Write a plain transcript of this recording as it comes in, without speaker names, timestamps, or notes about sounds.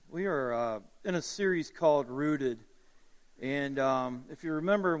We are in a series called Rooted. And if you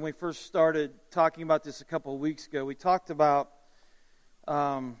remember when we first started talking about this a couple of weeks ago, we talked about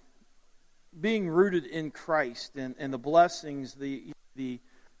being rooted in Christ and the blessings, the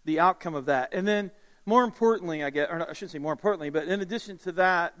outcome of that. And then more importantly, I shouldn't say more importantly, but in addition to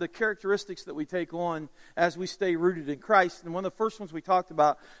that, the characteristics that we take on as we stay rooted in Christ. And one of the first ones we talked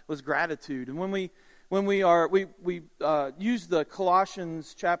about was gratitude. And when we use the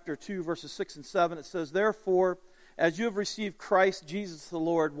Colossians chapter 2, verses 6 and 7, it says, "Therefore, as you have received Christ Jesus the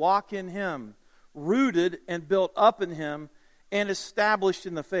Lord, walk in Him, rooted and built up in Him, and established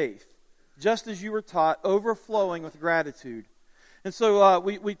in the faith, just as you were taught, overflowing with gratitude." And so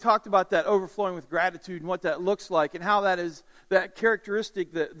we talked about that overflowing with gratitude and what that looks like, and how that is that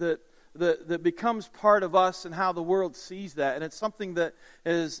characteristic that becomes part of us and how the world sees that. And it's something that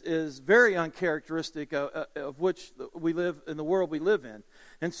is very uncharacteristic of which we live in the world we live in.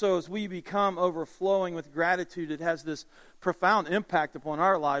 And so as we become overflowing with gratitude, it has this profound impact upon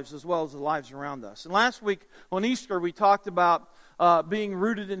our lives as well as the lives around us. And last week on Easter, we talked about being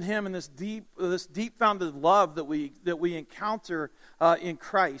rooted in Him and this deep-founded love that we encounter in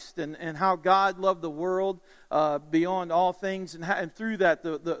Christ, and how God loved the world beyond all things, and through that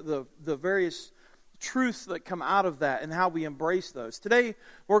the various truths that come out of that and how we embrace those. Today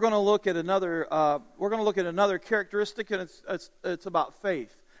we're going to look at another characteristic, and it's about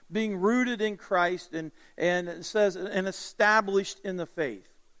faith, being rooted in Christ, and it says and established in the faith.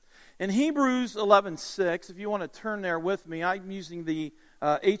 In Hebrews 11:6, if you want to turn there with me, I'm using the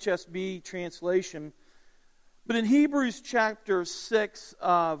HSB translation. But in Hebrews chapter 6,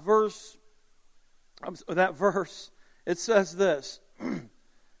 verse, it says this: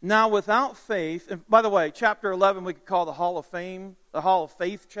 "Now without faith," and by the way, chapter 11 we could call the Hall of Fame, the Hall of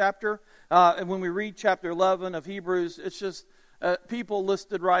Faith chapter. And when we read chapter 11 of Hebrews, it's just people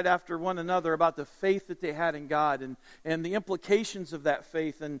listed right after one another about the faith that they had in God and the implications of that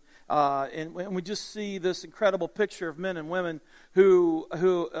faith, and we just see this incredible picture of men and women who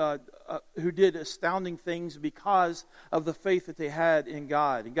did astounding things because of the faith that they had in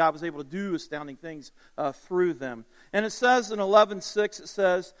God, and God was able to do astounding things through them. And it says in 11:6, it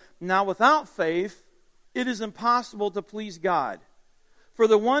says, "Now without faith it is impossible to please God, for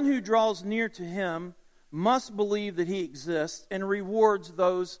the one who draws near to Him must believe that He exists and rewards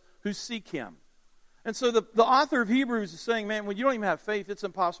those who seek Him." And so the author of Hebrews is saying, man, when you don't even have faith, it's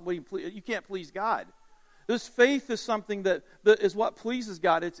impossible. You can't please God. This faith is something that is what pleases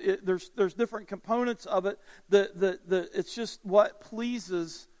God. There's different components of it. It's just what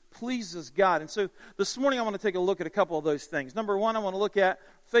pleases God. And so this morning I want to take a look at a couple of those things. Number one, I want to look at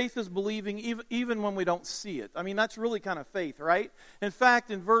faith is believing even when we don't see it. I mean, that's really kind of faith, right? In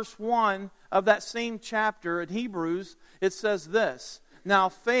fact, in verse 1 of that same chapter in Hebrews, it says this: "Now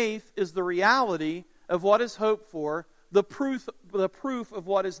faith is the reality of what is hoped for, the proof of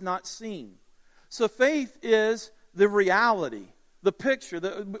what is not seen." So faith is the reality, the picture,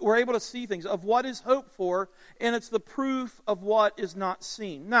 that we're able to see things of what is hoped for, and it's the proof of what is not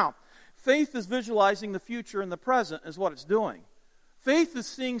seen. Now, faith is visualizing the future and the present is what it's doing. Faith is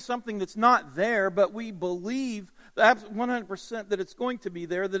seeing something that's not there, but we believe 100% that it's going to be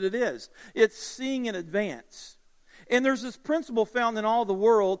there, that it is. It's seeing in advance. And there's this principle found in all the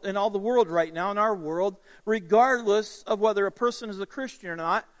world right now, in our world, regardless of whether a person is a Christian or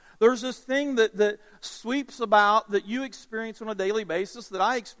not. There's this thing that sweeps about, that you experience on a daily basis, that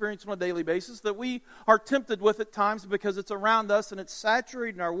I experience on a daily basis, that we are tempted with at times because it's around us and it's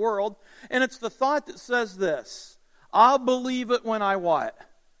saturating our world. And it's the thought that says this: I'll believe it when I what?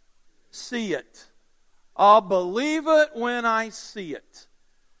 See it. I'll believe it when I see it.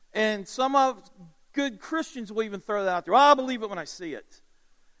 And some of good Christians will even throw that out there. I'll believe it when I see it.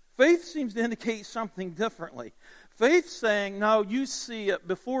 Faith seems to indicate something differently. Faith's saying, no, you see it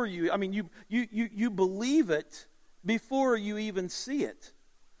before you. I mean, you believe it before you even see it.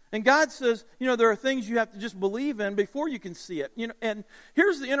 And God says, there are things you have to just believe in before you can see it. And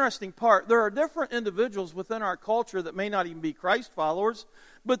here's the interesting part. There are different individuals within our culture that may not even be Christ followers,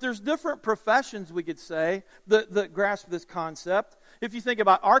 but there's different professions, we could say, that grasp this concept. If you think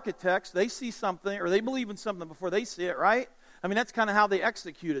about architects, they see something, or they believe in something before they see it, right? I mean, that's kind of how they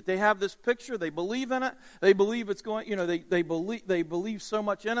execute it. They have this picture, they believe in it, they believe it's going, they believe so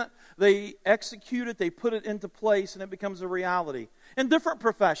much in it, they execute it, they put it into place, and it becomes a reality. In different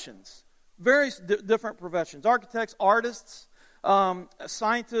professions, various different professions, architects, artists,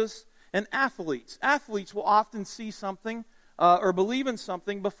 scientists, and athletes. Athletes will often see something or believe in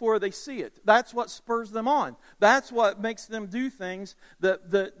something before they see it. That's what spurs them on. That's what makes them do things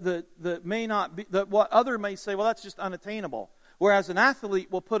that may not be, that what other may say, well, that's just unattainable. Whereas an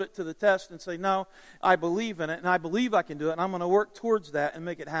athlete will put it to the test and say, no, I believe in it, and I believe I can do it, and I'm going to work towards that and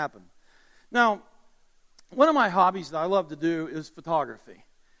make it happen. Now, one of my hobbies that I love to do is photography.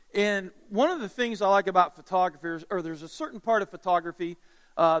 And one of the things I like about photography, or there's a certain part of photography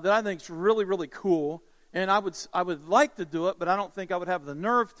that I think is really, really cool. And I would like to do it, but I don't think I would have the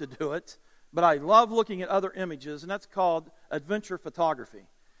nerve to do it. But I love looking at other images, and that's called adventure photography.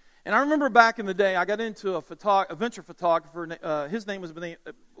 And I remember back in the day, I got into a venture photographer. His name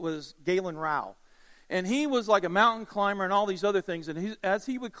was Galen Rao. And he was like a mountain climber and all these other things. And as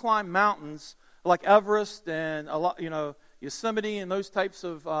he would climb mountains like Everest and Yosemite and those types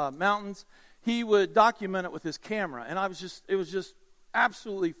of mountains, he would document it with his camera. And it was just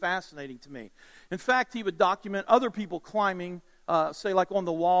absolutely fascinating to me. In fact, he would document other people climbing, say like on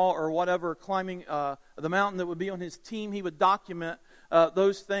the wall or whatever, climbing the mountain that would be on his team. He would document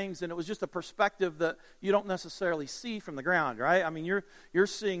those things, and it was just a perspective that you don't necessarily see from the ground, right? I mean, you're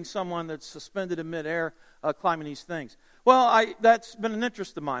seeing someone that's suspended in midair climbing these things. Well, that's been an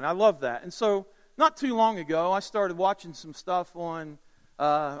interest of mine. I love that. And so not too long ago, I started watching some stuff on,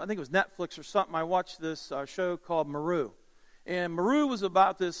 I think it was Netflix or something. I watched this show called Meru. And Meru was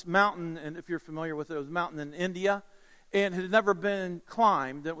about this mountain, and if you're familiar with it, it was a mountain in India, and it had never been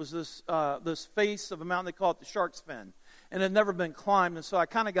climbed. It was this face of a mountain, they call it the Shark's Fin, and it had never been climbed. And so I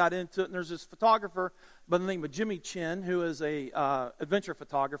kind of got into it, and there's this photographer by the name of Jimmy Chin, who is a adventure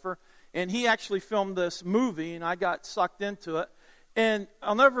photographer, and he actually filmed this movie, and I got sucked into it. And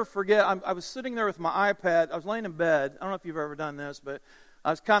I'll never forget, I was sitting there with my iPad. I was laying in bed. I don't know if you've ever done this, but I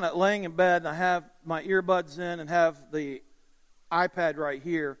was kind of laying in bed, and I have my earbuds in and have the iPad right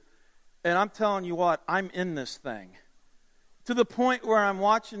here, and I'm telling you what, I'm in this thing to the point where I'm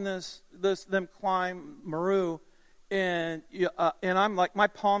watching them climb Meru, and I'm like, my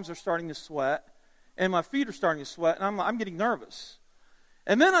palms are starting to sweat, and my feet are starting to sweat, and I'm getting nervous.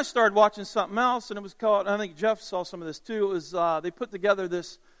 And then I started watching something else, and it was called, I think Jeff saw some of this too. It was they put together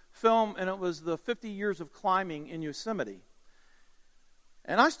this film, and it was the 50 years of climbing in Yosemite.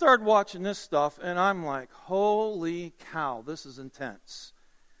 And I started watching this stuff, and I'm like, holy cow, this is intense.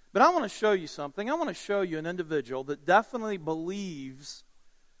 But I want to show you something. I want to show you an individual that definitely believes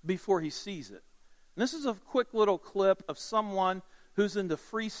before he sees it. And this is a quick little clip of someone who's into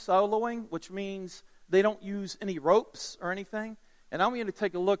free soloing, which means they don't use any ropes or anything. And I want you to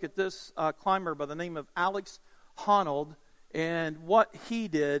take a look at this climber by the name of Alex Honnold and what he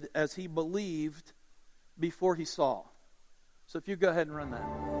did as he believed before he saw. So if you go ahead and run that.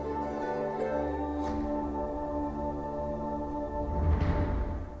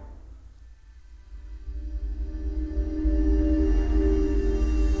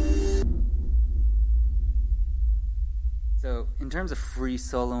 So in terms of free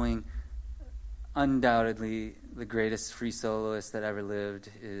soloing, undoubtedly the greatest free soloist that ever lived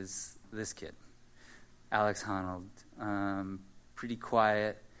is this kid, Alex Honnold. Pretty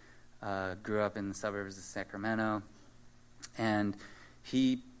quiet, grew up in the suburbs of Sacramento. And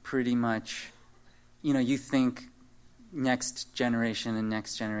he pretty much, you think next generation,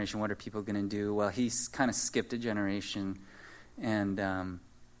 what are people going to do? Well, he's kind of skipped a generation and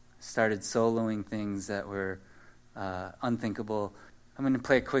started soloing things that were unthinkable. I'm going to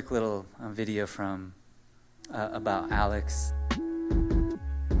play a quick little video from about Alex.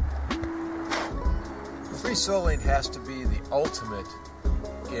 Free soloing has to be the ultimate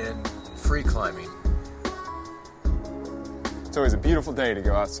in free climbing. It's always a beautiful day to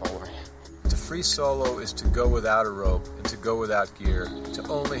go out soloing. To free solo is to go without a rope and to go without gear, to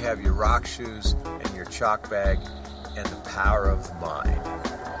only have your rock shoes and your chalk bag and the power of the mind.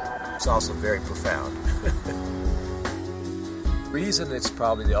 It's also very profound. Reason it's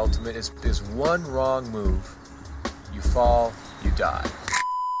probably the ultimate is one wrong move, you fall, you die.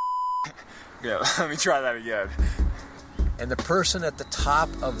 Yeah, let me try that again. And the person at the top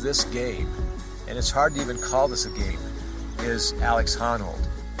of this game, and it's hard to even call this a game, is Alex Honnold.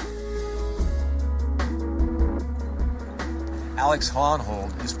 Alex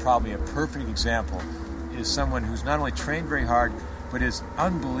Honnold is probably a perfect example. Is someone who's not only trained very hard, but is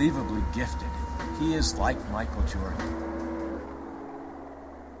unbelievably gifted. He is like Michael Jordan.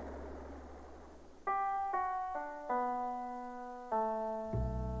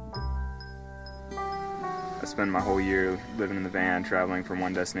 I spend my whole year living in the van, traveling from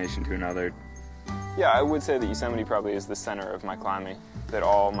one destination to another. Yeah, I would say that Yosemite probably is the center of my climbing, that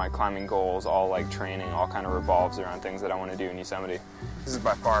all my climbing goals, all like training, all kind of revolves around things that I want to do in Yosemite. This is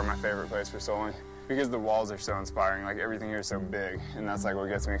by far my favorite place for soloing because the walls are so inspiring, like everything here is so big, and that's like what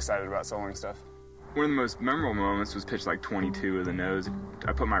gets me excited about soloing stuff. One of the most memorable moments was pitch like 22 of the nose.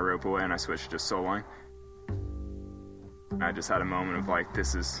 I put my rope away and I switched to just soloing. I just had a moment of like,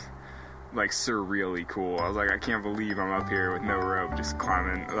 this is like surreally cool. I was like, I can't believe I'm up here with no rope just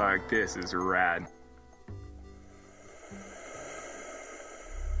climbing. Like, this is rad.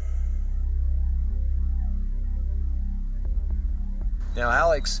 Now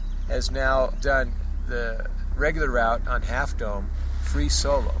Alex has now done the regular route on Half Dome free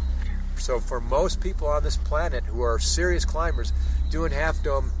solo. So for most people on this planet who are serious climbers, doing Half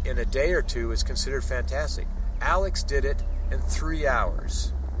Dome in a day or two is considered fantastic. Alex did it in 3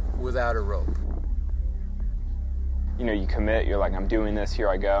 hours without a rope. You know, you commit, you're like, I'm doing this, here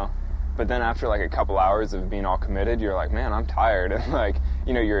I go. But then after like a couple hours of being all committed, you're like, man, I'm tired. And like,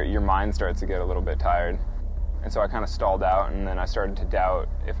 you know, your mind starts to get a little bit tired. And so I kind of stalled out, and then I started to doubt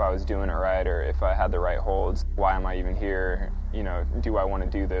if I was doing it right or if I had the right holds. Why am I even here? You know, do I want to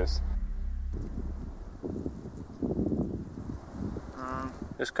do this?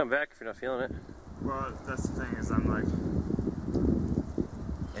 Just come back if you're not feeling it. Well, that's the thing, is I'm like...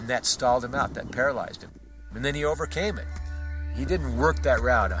 And that stalled him out, that paralyzed him. And then he overcame it. He didn't work that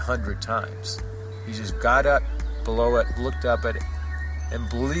route 100 times. He just got up below it, looked up at it, and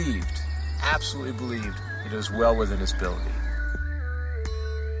believed, absolutely believed, it was well within his ability.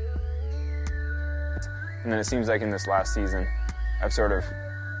 And then it seems like in this last season, I've sort of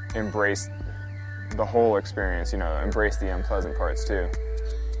embraced the whole experience, you know, embraced the unpleasant parts too.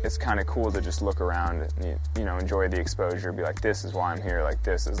 It's kind of cool to just look around and, you know, enjoy the exposure, be like, this is why I'm here, like,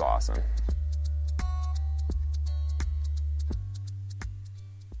 this is awesome.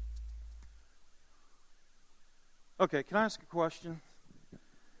 Okay, can I ask a question?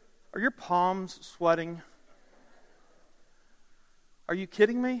 Are your palms sweating? Are you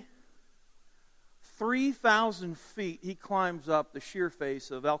kidding me? 3,000 feet he climbs up the sheer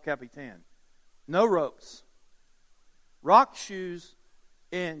face of El Capitan. No ropes. Rock shoes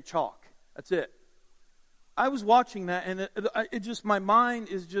and chalk. That's it. I was watching that, and it just, my mind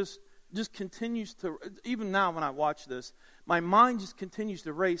is just continues to, even now when I watch this, my mind just continues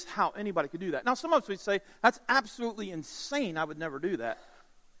to race how anybody could do that. Now, some of us would say, that's absolutely insane. I would never do that.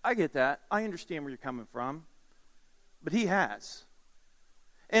 I get that. I understand where you're coming from. But he has.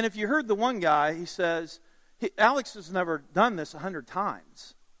 And if you heard the one guy, he says, Alex has never done this 100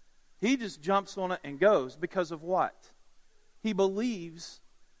 times. He just jumps on it and goes because of what? He believes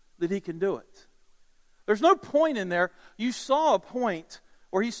that he can do it. There's no point in there. You saw a point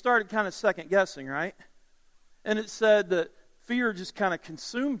where he started kind of second guessing, right? And it said that fear just kind of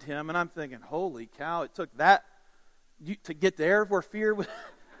consumed him. And I'm thinking, holy cow, it took that to get there where fear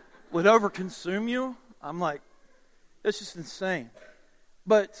would overconsume you. I'm like, it's just insane.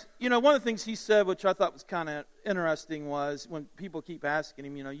 But, you know, one of the things he said, which I thought was kind of interesting, was when people keep asking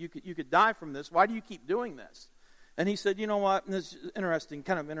him, you know, you could die from this. Why do you keep doing this? And he said, you know what, and this is interesting,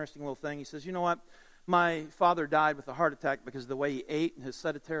 kind of interesting little thing. He says, you know what, my father died with a heart attack because of the way he ate and his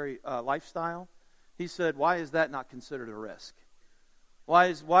sedentary lifestyle. He said, why is that not considered a risk? Why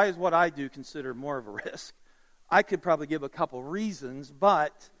is what I do considered more of a risk? I could probably give a couple reasons,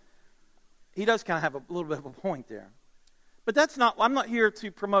 but he does kind of have a little bit of a point there. But that's not, I'm not here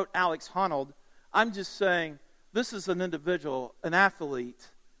to promote Alex Honnold. I'm just saying this is an individual, an athlete,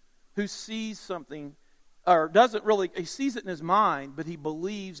 who sees something, or doesn't really, he sees it in his mind, but he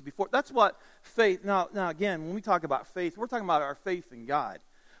believes before. That's what faith, now again, when we talk about faith, we're talking about our faith in God.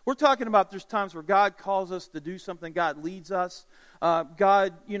 We're talking about there's times where God calls us to do something, God leads us,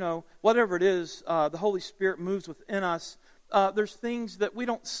 God, you know, whatever it is, the Holy Spirit moves within us. There's things that we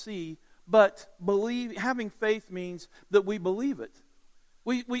don't see, but having faith means that we believe it.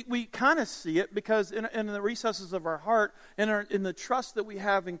 We kind of see it because in the recesses of our heart and in the trust that we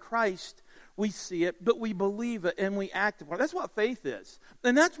have in Christ, we see it, but we believe it and we act upon it. That's what faith is.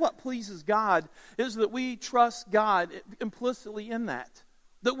 And that's what pleases God, is that we trust God implicitly in that.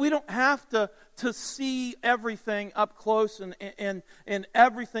 That we don't have to see everything up close and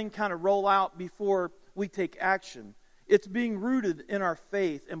everything kind of roll out before we take action. It's being rooted in our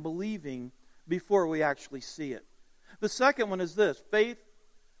faith and believing before we actually see it. The second one is this. Faith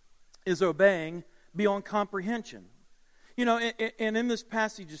is obeying beyond comprehension. You know, and in this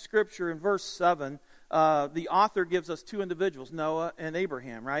passage of Scripture, in verse 7, the author gives us two individuals, Noah and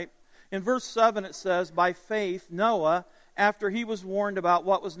Abraham, right? In verse 7 it says, by faith Noah, after he was warned about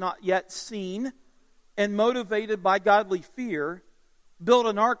what was not yet seen, and motivated by godly fear, built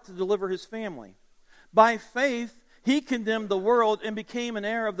an ark to deliver his family. By faith he condemned the world and became an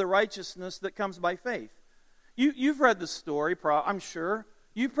heir of the righteousness that comes by faith. You've read the story, I'm sure.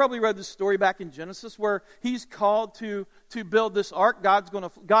 You've probably read the story back in Genesis where he's called to build this ark.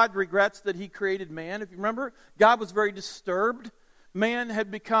 God regrets that he created man. If you remember, God was very disturbed Man,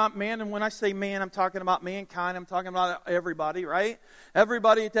 and when I say man, I'm talking about mankind, I'm talking about everybody, right?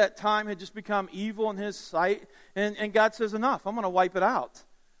 Everybody at that time had just become evil in his sight, and God says, enough, I'm going to wipe it out.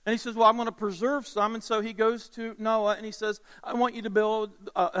 And he says, well, I'm going to preserve some, and so he goes to Noah, and he says, I want you to build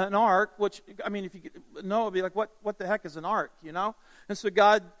an ark, which, I mean, Noah would be like, what the heck is an ark, you know? And so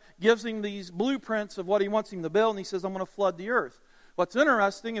God gives him these blueprints of what he wants him to build, and he says, I'm going to flood the earth. What's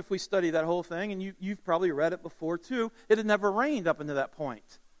interesting, if we study that whole thing, and you've probably read it before too, it had never rained up until that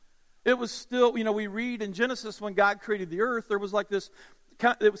point. It was still, we read in Genesis when God created the earth, there was like this,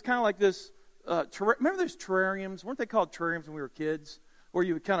 it was kind of like this, remember those terrariums? Weren't they called terrariums when we were kids? Where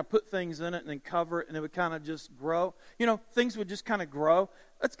you would kind of put things in it and then cover it and it would kind of just grow. Things would just kind of grow.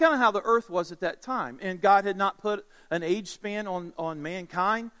 That's kind of how the earth was at that time. And God had not put an age span on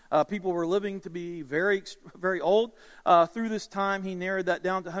mankind. People were living to be very, very old. Through this time, he narrowed that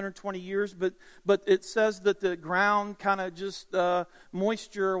down to 120 years. But it says that the ground kind of just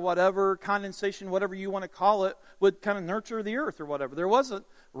moisture or whatever, condensation, whatever you want to call it, would kind of nurture the earth or whatever. There wasn't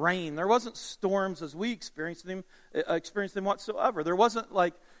rain. There wasn't storms as we experienced them whatsoever. There wasn't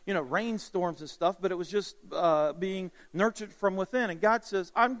like, rainstorms and stuff, but it was just being nurtured from within. And God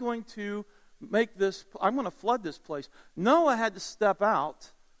says, I'm going to flood this place. Noah had to step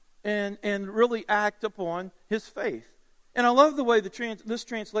out and really act upon his faith. And I love the way this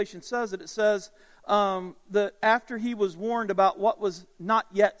translation says it. It says that after he was warned about what was not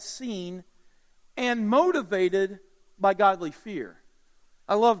yet seen and motivated by godly fear.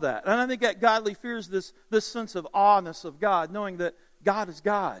 I love that. And I think that godly fear is this sense of awe-ness of God, knowing that God is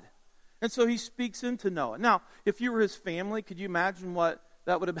God. And so he speaks into Noah. Now, if you were his family, could you imagine what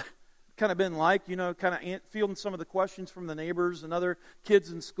that would have kind of been like? Kind of fielding some of the questions from the neighbors and other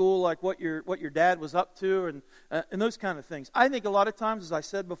kids in school, like what your dad was up to and those kind of things. I think a lot of times, as I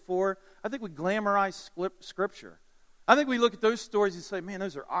said before, I think we glamorize Scripture. I think we look at those stories and say, man,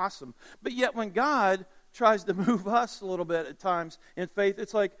 those are awesome. But yet when God tries to move us a little bit at times in faith,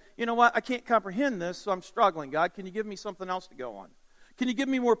 it's like, you know what, I can't comprehend this, so I'm struggling. God, can you give me something else to go on? Can you give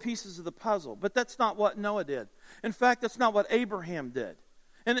me more pieces of the puzzle? But that's not what Noah did. In fact, that's not what Abraham did.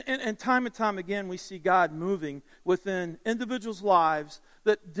 And time again, we see God moving within individuals' lives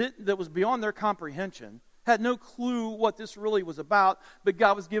that was beyond their comprehension, had no clue what this really was about, but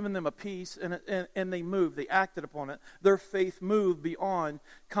God was giving them a peace, and they moved. They acted upon it. Their faith moved beyond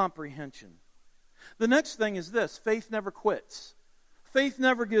comprehension. The next thing is this: faith never quits. Faith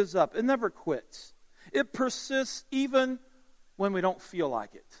never gives up. It never quits. It persists even when we don't feel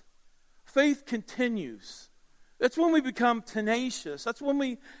like it. Faith continues. That's when we become tenacious. That's when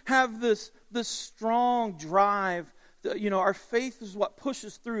we have this strong drive. Our faith is what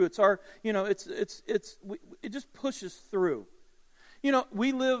pushes through. It's our, it just pushes through.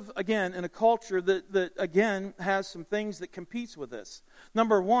 We live, again, in a culture that again, has some things that competes with this.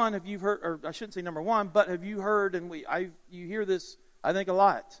 Number one, have you heard, or I shouldn't say number one, but have you heard, and you hear this, I think, a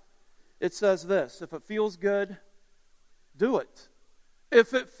lot. It says this: if it feels good, do it.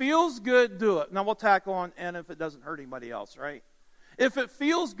 If it feels good, do it. Now we'll tack on, and if it doesn't hurt anybody else, right? If it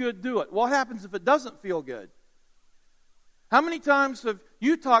feels good, do it. What happens if it doesn't feel good? How many times have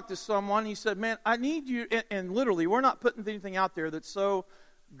you talked to someone and you said, man, I need you, and literally, we're not putting anything out there that's so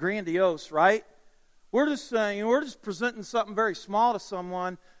grandiose, right? We're just saying, we're just presenting something very small to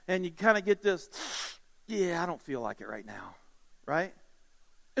someone, and you kind of get this, yeah, I don't feel like it right now, right?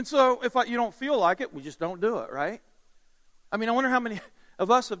 And so if you don't feel like it, we just don't do it, right? I mean, I wonder how many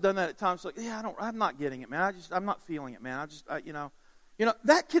of us have done that at times. Like, yeah, I'm not getting it, man. I'm not feeling it, man.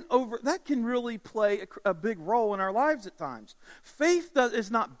 That can really play a big role in our lives at times. Faith is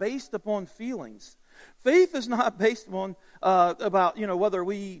not based upon feelings. Faith is not based on about whether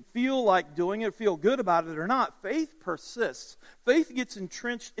we feel like doing it, feel good about it or not. Faith persists. Faith gets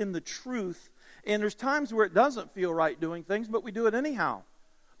entrenched in the truth, and there's times where it doesn't feel right doing things, but we do it anyhow.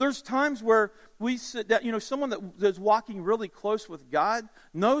 There's times where we sit down, someone that's walking really close with God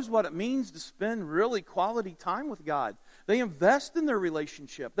knows what it means to spend really quality time with God. They invest in their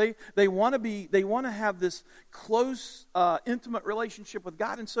relationship. They want to have this close, intimate relationship with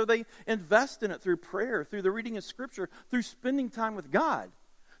God, and so they invest in it through prayer, through the reading of Scripture, through spending time with God.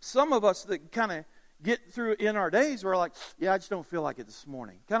 Some of us that kind of get through in our days, we're like, yeah, I just don't feel like it this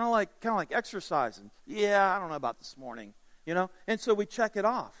morning. Kind of like exercising. Yeah, I don't know about this morning. And so we check it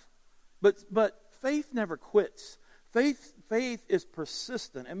off. But faith never quits. Faith is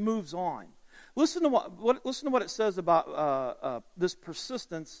persistent and moves on. Listen to what it says about this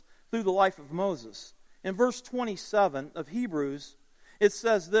persistence through the life of Moses. In verse 27 of Hebrews, it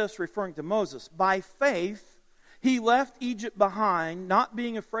says this, referring to Moses: by faith he left Egypt behind, not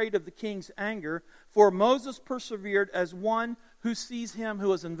being afraid of the king's anger, for Moses persevered as one who sees him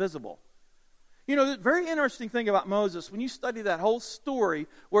who is invisible. You know, the very interesting thing about Moses, when you study that whole story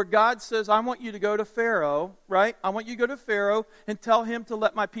where God says, I want you to go to Pharaoh, right? I want you to go to Pharaoh and tell him to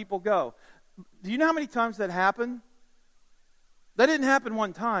let my people go. Do you know how many times that happened? That didn't happen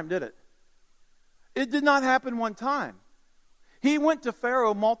one time, did it? It did not happen one time. He went to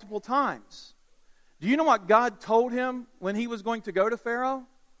Pharaoh multiple times. Do you know what God told him when he was going to go to Pharaoh?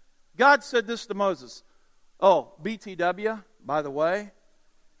 God said this to Moses. Oh, BTW, by the way,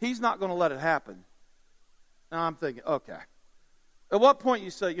 he's not going to let it happen. Now I'm thinking, okay. At what point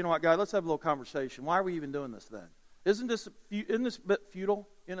you say, you know what, God, let's have a little conversation. Why are we even doing this then? Isn't this a bit futile?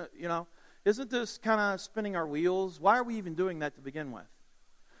 You know, isn't this kind of spinning our wheels? Why are we even doing that to begin with?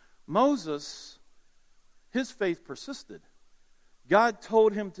 Moses, his faith persisted. God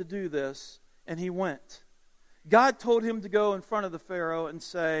told him to do this, and he went. God told him to go in front of the Pharaoh and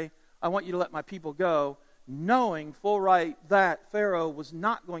say, I want you to let my people go, knowing full right that Pharaoh was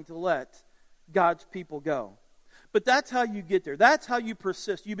not going to let God's people go. But that's how you get there. That's how you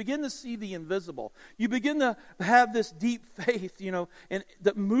persist. You begin to see the invisible. You begin to have this deep faith, and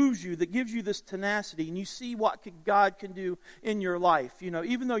that moves you, that gives you this tenacity, and you see what God can do in your life.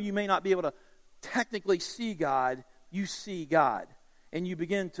 Even though you may not be able to technically see God, you see God. And you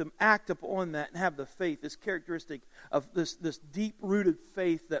begin to act upon that and have the faith, this characteristic of this deep-rooted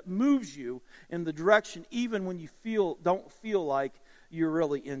faith that moves you in the direction even when you don't feel like you're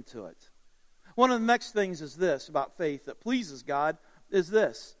really into it. One of the next things is this about faith that pleases God is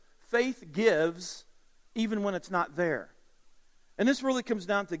this. Faith gives even when it's not there. And this really comes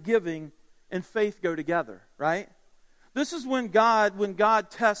down to giving and faith go together, right? This is when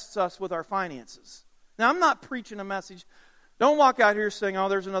God tests us with our finances. Now, I'm not preaching a message. Don't walk out here saying, oh,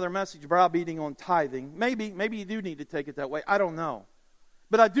 there's another message, browbeating on tithing. Maybe you do need to take it that way. I don't know.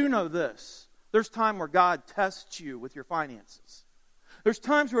 But I do know this. There's time where God tests you with your finances. There's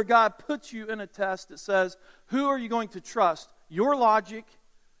times where God puts you in a test that says, who are you going to trust? Your logic,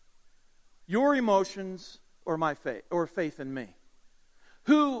 your emotions, or my faith, or faith in me?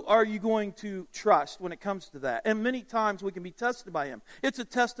 Who are you going to trust when it comes to that? And many times we can be tested by Him. It's a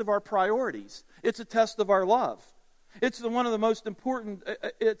test of our priorities. It's a test of our love. It's one of the most important.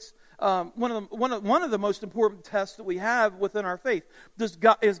 It's one of the most important tests that we have within our faith.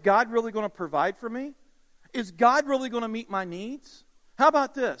 Is God really going to provide for me? Is God really going to meet my needs? How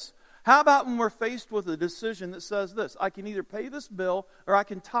about this? How about when we're faced with a decision that says this: I can either pay this bill or I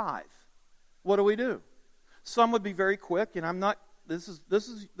can tithe? What do? Some would be very quick, and I'm not. This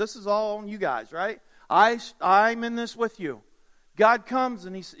is all on you guys, right? I'm in this with you. God comes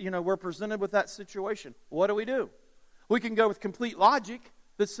and we're presented with that situation. What do? We can go with complete logic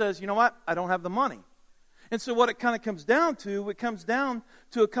that says, you know what, I don't have the money. And so what it kind of comes down to,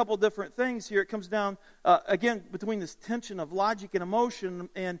 a couple different things here. It comes down, again, between this tension of logic and emotion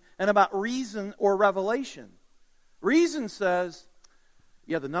and about reason or revelation. Reason says,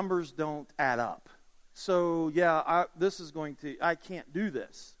 yeah, the numbers don't add up. So, yeah, I can't do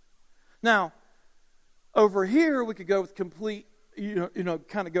this. Now, over here, we could go with complete,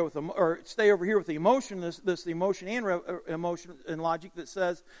 kind of go with or stay over here with the emotion, the emotion and emotion and logic that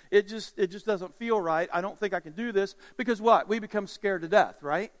says it just doesn't feel right. I don't think I can do this because what? We become scared to death,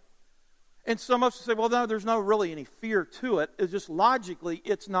 right? And some of us say, well, no, there's no really any fear to it. It's just logically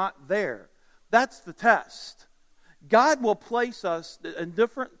it's not there. That's the test. God will place us in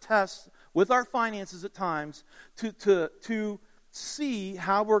different tests with our finances at times to see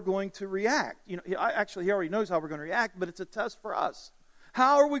how we're going to react. He already knows how we're going to react, but it's a test for us.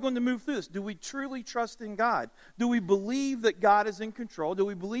 How are we going to move through this? Do we truly trust in God? Do we believe that God is in control? Do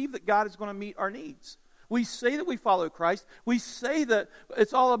we believe that God is going to meet our needs? We say that we follow Christ. We say that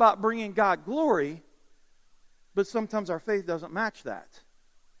it's all about bringing God glory, but sometimes our faith doesn't match that.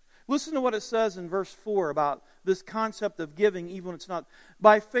 Listen to what it says in verse 4 about this concept of giving even when it's not.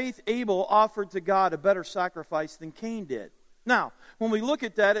 By faith, Abel offered to God a better sacrifice than Cain did. Now, when we look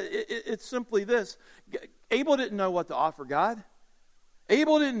at that, it's simply this. Abel didn't know what to offer God.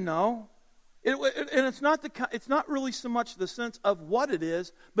 Abel didn't know. And it's not really so much the sense of what it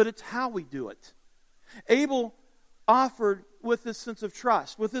is, but it's how we do it. Abel offered with this sense of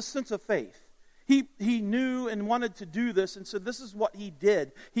trust, with this sense of faith. He knew and wanted to do this, and so this is what he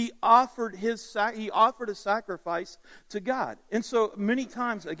did. He offered a sacrifice to God. And so many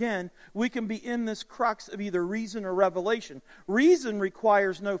times, again, we can be in this crux of either reason or revelation. Reason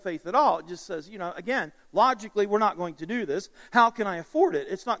requires no faith at all. It just says, again, logically, we're not going to do this. How can I afford it?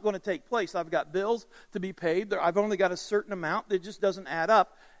 It's not going to take place. I've got bills to be paid. I've only got a certain amount that just doesn't add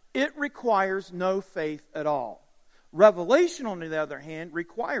up. It requires no faith at all. Revelation, on the other hand,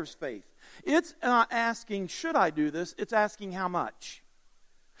 requires faith. It's not asking, should I do this? It's asking how much.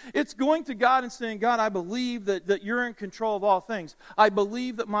 It's going to God and saying, God, I believe that you're in control of all things. I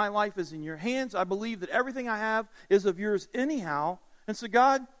believe that my life is in your hands. I believe that everything I have is of yours anyhow. And so,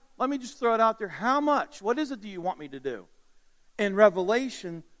 God, let me just throw it out there. How much? What is it do you want me to do? And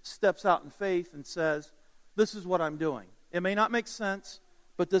Revelation steps out in faith and says, this is what I'm doing. It may not make sense,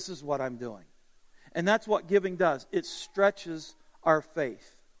 but this is what I'm doing. And that's what giving does. It stretches our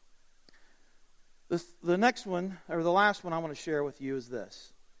faith. The next one, or the last one I want to share with you is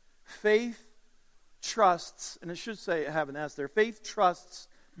this. Faith trusts, and it should say have an S there, faith trusts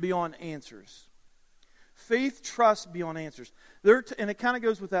beyond answers. Faith trusts beyond answers. And it kind of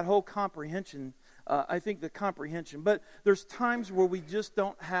goes with that whole comprehension, I think the comprehension. But there's times where we just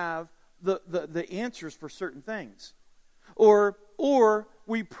don't have the answers for certain things. Or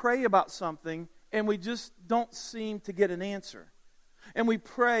we pray about something and we just don't seem to get an answer. And we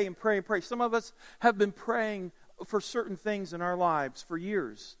pray and pray and pray. Some of us have been praying for certain things in our lives for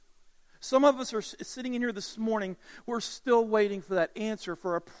years. Some of us are sitting in here this morning, we're still waiting for that answer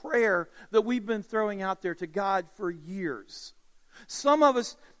for a prayer that we've been throwing out there to God for years. Some of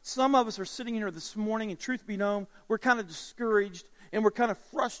us are sitting in here this morning, and truth be known, we're kind of discouraged and we're kind of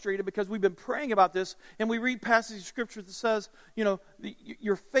frustrated because we've been praying about this, and we read passages of Scripture that says,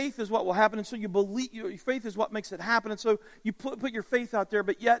 your faith is what will happen, and so you believe, your faith is what makes it happen, and so you put your faith out there,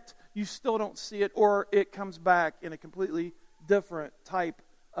 but yet you still don't see it, or it comes back in a completely different type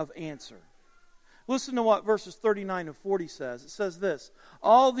of answer. Listen to what verses 39 and 40 says. It says this,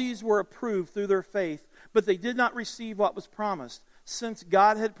 all these were approved through their faith, but they did not receive what was promised, since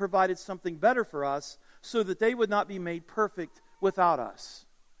God had provided something better for us, so that they would not be made perfect without us.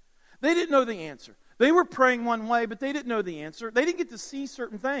 They didn't know the answer. They were praying one way, but they didn't know the answer. They didn't get to see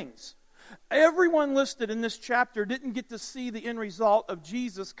certain things. Everyone listed in this chapter didn't get to see the end result of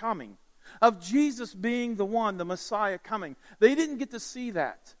Jesus coming, of Jesus being the one, the Messiah coming. They didn't get to see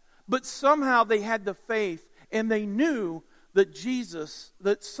that. But somehow they had the faith, and they knew that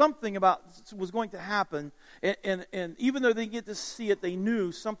that something about was going to happen, and even though they didn't get to see it, they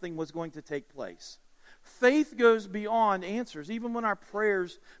knew something was going to take place. Faith goes beyond answers, even when our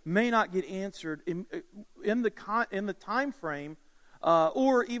prayers may not get answered in the time frame,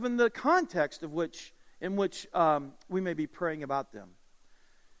 or even the context in which we may be praying about them.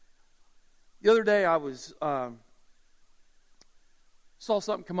 The other day, I was saw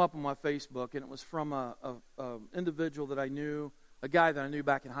something come up on my Facebook, and it was from a individual that I knew, a guy that I knew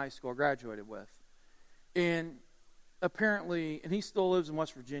back in high school, I graduated with, and apparently, and he still lives in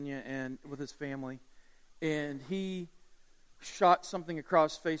West Virginia and with his family. And he shot something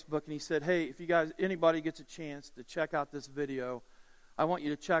across Facebook, and he said, hey, if anybody gets a chance to check out this video, I want you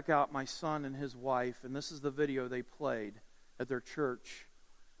to check out my son and his wife. And this is the video they played at their church,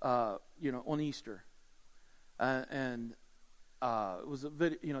 on Easter. And it was a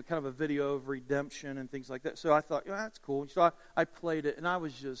video, kind of a video of redemption and things like that. So I thought, that's cool. So I played it, and I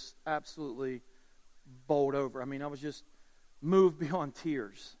was just absolutely bowled over. I mean, I was just moved beyond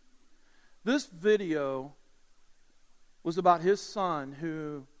tears. This video was about his son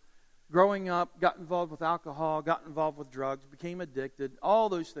who, growing up, got involved with alcohol, got involved with drugs, became addicted, all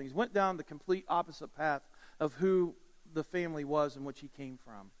those things, went down the complete opposite path of who the family was in which he came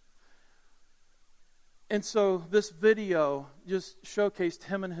from. And so this video just showcased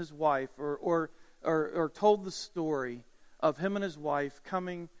him and his wife, or told the story of him and his wife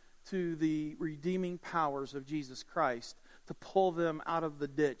coming to the redeeming powers of Jesus Christ to pull them out of the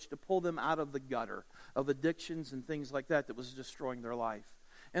ditch, to pull them out of the gutter of addictions and things like that was destroying their life.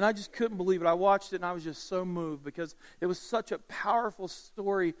 And I just couldn't believe it. I watched it and I was just so moved because it was such a powerful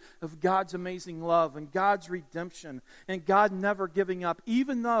story of God's amazing love and God's redemption and God never giving up,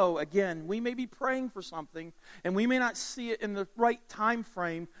 even though, again, we may be praying for something and we may not see it in the right time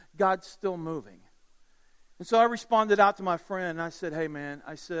frame, God's still moving. And so I responded out to my friend and I said, hey man,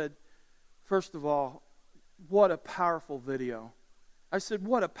 I said, first of all, what a powerful video. I said,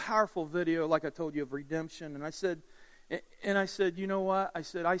 what a powerful video, like I told you, of redemption. And I said, you know what? I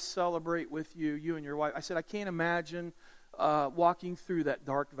said, I celebrate with you, you and your wife. I said, I can't imagine walking through that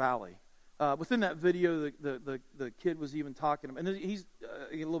dark valley. Within that video, the kid was even talking, and he's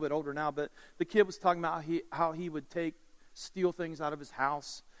a little bit older now, but the kid was talking about how he would steal things out of his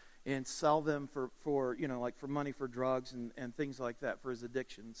house and sell them for money for drugs and things like that for his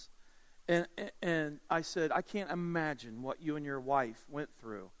addictions. And I said, I can't imagine what you and your wife went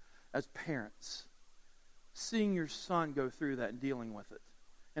through as parents, seeing your son go through that and dealing with it.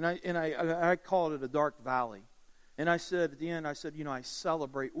 And I called it a dark valley. And I said, at the end, I said, I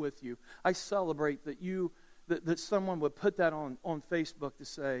celebrate with you. I celebrate that that someone would put that on Facebook to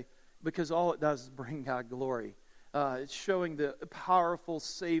say, because all it does is bring God glory. It's showing the powerful,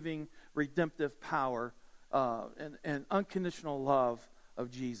 saving, redemptive power and unconditional love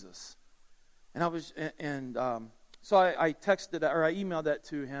of Jesus. And so I texted or I emailed that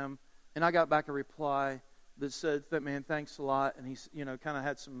to him, and I got back a reply that said, "Man, thanks a lot." And he's kind of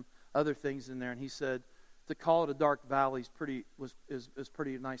had some other things in there, and he said to call it a dark valley is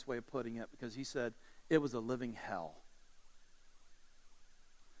pretty nice way of putting it, because he said it was a living hell.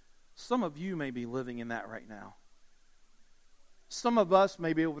 Some of you may be living in that right now. Some of us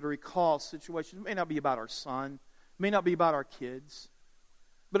may be able to recall situations. It may not be about our son, it may not be about our kids,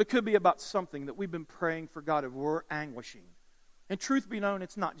 but it could be about something that we've been praying for God of. We're anguishing. And truth be known,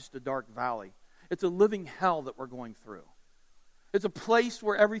 it's not just a dark valley. It's a living hell that we're going through. It's a place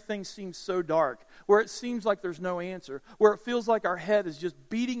where everything seems so dark, where it seems like there's no answer, where it feels like our head is just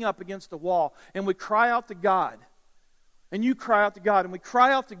beating up against a wall, and we cry out to God. And you cry out to God, and we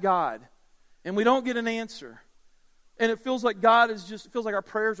cry out to God, and we don't get an answer. And it feels like it feels like our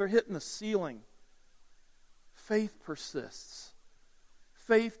prayers are hitting the ceiling. Faith persists.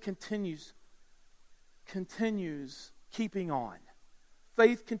 Faith continues keeping on.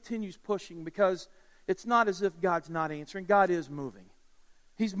 Faith continues pushing, because it's not as if God's not answering. God is moving.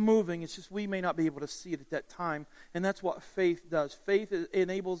 He's moving. It's just we may not be able to see it at that time. And that's what faith does. Faith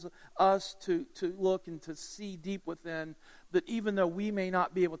enables us to look and to see deep within, that even though we may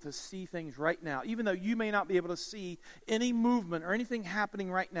not be able to see things right now, even though you may not be able to see any movement or anything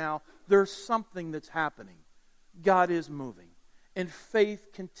happening right now, there's something that's happening. God is moving. And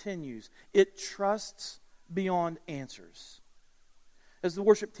faith continues. It trusts beyond answers. As the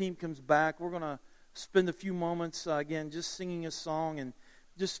worship team comes back, we're going to spend a few moments, again, just singing a song and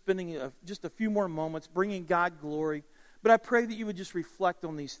just spending just a few more moments, bringing God glory. But I pray that you would just reflect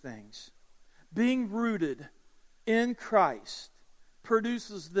on these things. Being rooted in Christ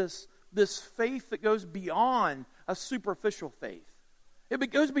produces this faith that goes beyond a superficial faith.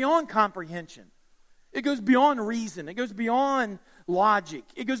 It goes beyond comprehension. It goes beyond reason. It goes beyond logic.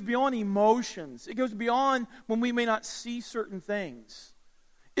 It goes beyond emotions. It goes beyond when we may not see certain things.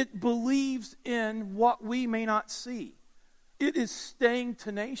 It believes in what we may not see. It is staying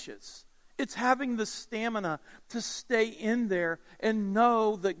tenacious. It's having the stamina to stay in there and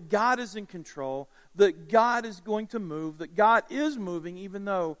know that God is in control, that God is going to move, that God is moving, even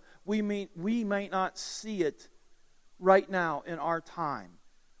though we may not see it right now in our time.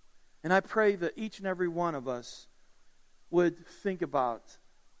 And I pray that each and every one of us would think about,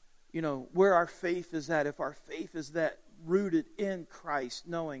 where our faith is at. If our faith is that rooted in Christ,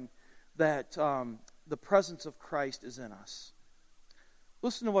 knowing that the presence of Christ is in us.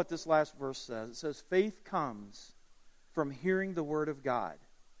 Listen to what this last verse says. It says, faith comes from hearing the Word of God.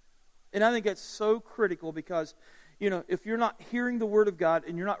 And I think that's so critical, because, if you're not hearing the Word of God,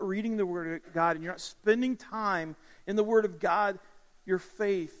 and you're not reading the Word of God, and you're not spending time in the Word of God, your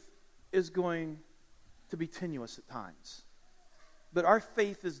faith is going to be tenuous at times. But our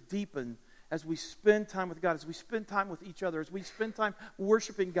faith is deepened as we spend time with God, as we spend time with each other, as we spend time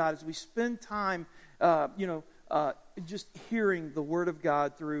worshiping God, as we spend time, just hearing the Word of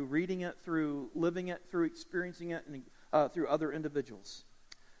God, through reading it, through living it, through experiencing it, and through other individuals.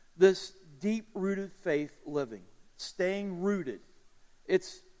 This deep-rooted faith living, staying rooted,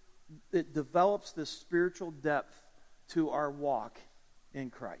 it develops this spiritual depth to our walk in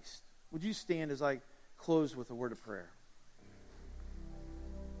Christ. Would you stand as I close with a word of prayer?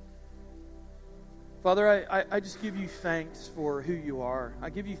 Father, I just give you thanks for who you are.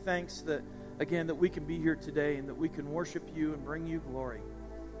 I give you thanks that we can be here today and that we can worship you and bring you glory.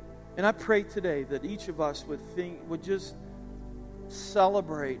 And I pray today that each of us would just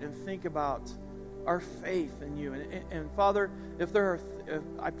celebrate and think about our faith in you. And Father,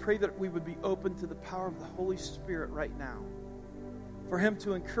 I pray that we would be open to the power of the Holy Spirit right now. For Him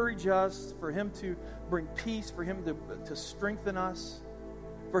to encourage us, for Him to bring peace, for Him to strengthen us,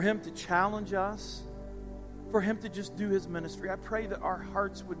 for Him to challenge us, for Him to just do His ministry. I pray that our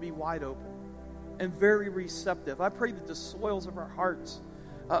hearts would be wide open and very receptive. I pray that the soils of our hearts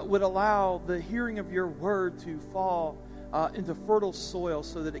would allow the hearing of your word to fall into fertile soil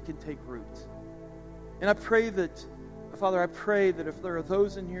so that it can take root. And I pray that, Father, if there are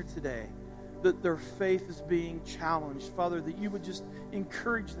those in here today that their faith is being challenged, Father, that you would just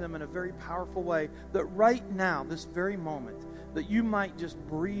encourage them in a very powerful way, that right now, this very moment, that you might just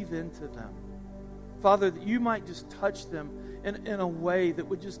breathe into them. Father, that you might just touch them in a way that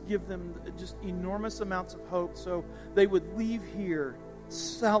would just give them just enormous amounts of hope, so they would leave here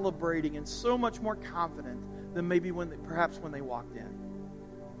celebrating and so much more confident than maybe when they walked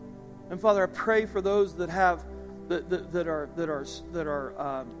in. And Father, I pray for those that have that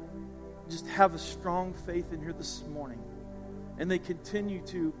are just have a strong faith in here this morning, and they continue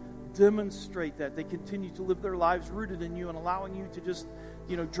to demonstrate that. They continue to live their lives rooted in you and allowing you to just,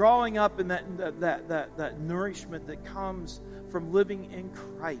 drawing up in that nourishment that comes from living in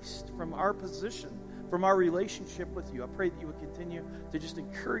Christ, from our position, from our relationship with you. I pray that you would continue to just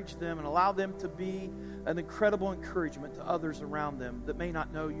encourage them and allow them to be an incredible encouragement to others around them that may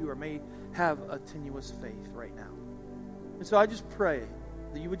not know you or may have a tenuous faith right now. And so I just pray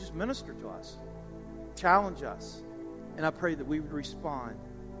that you would just minister to us, challenge us, and I pray that we would respond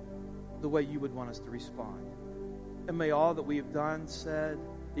the way you would want us to respond. And may all that we have done, said,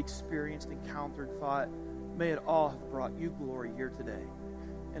 experienced, encountered, thought, may it all have brought you glory here today.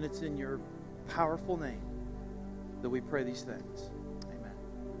 And it's in your powerful name that we pray these things.